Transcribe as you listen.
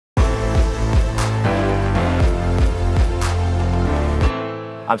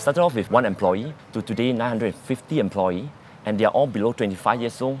I started off with 1 employee to today 950 employees, and they are all below 25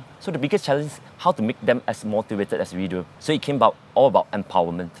 years old. So the biggest challenge is how to make them as motivated as we do. So it came all about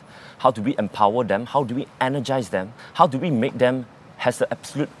empowerment. How do we empower them? How do we energize them? How do we make them have the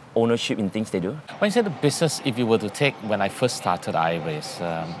absolute ownership in things they do? When you say the business, if you were to take, when I first started iRace,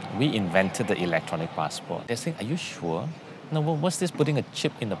 we invented the electronic passport. They say, are you sure? No, what's this putting a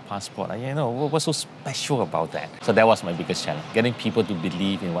chip in the passport? What's so special about that? So that was my biggest challenge, getting people to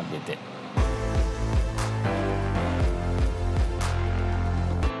believe in what they did.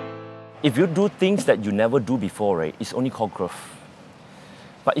 If you do things that you never do before, right, it's only called growth.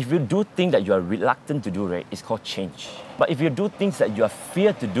 But if you do things that you are reluctant to do, right, it's called change. But if you do things that you are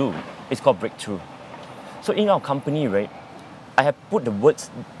feared to do, it's called breakthrough. So in our company, right, I have put the words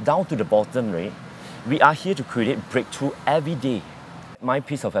down to the bottom, right? We are here to create breakthrough every day. My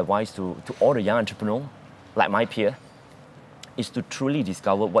piece of advice to all the young entrepreneurs, like my peer, is to truly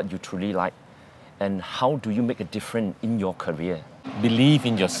discover what you truly like and how do you make a difference in your career. Believe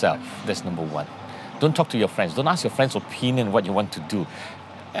in yourself, that's number one. Don't talk to your friends. Don't ask your friends' opinion what you want to do.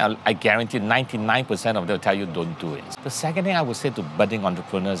 I guarantee 99% of them will tell you don't do it. The second thing I would say to budding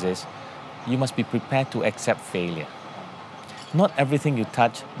entrepreneurs is you must be prepared to accept failure. Not everything you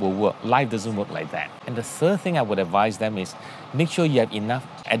touch will work. Life doesn't work like that. And the third thing I would advise them is make sure you have enough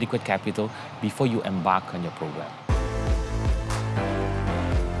adequate capital before you embark on your program.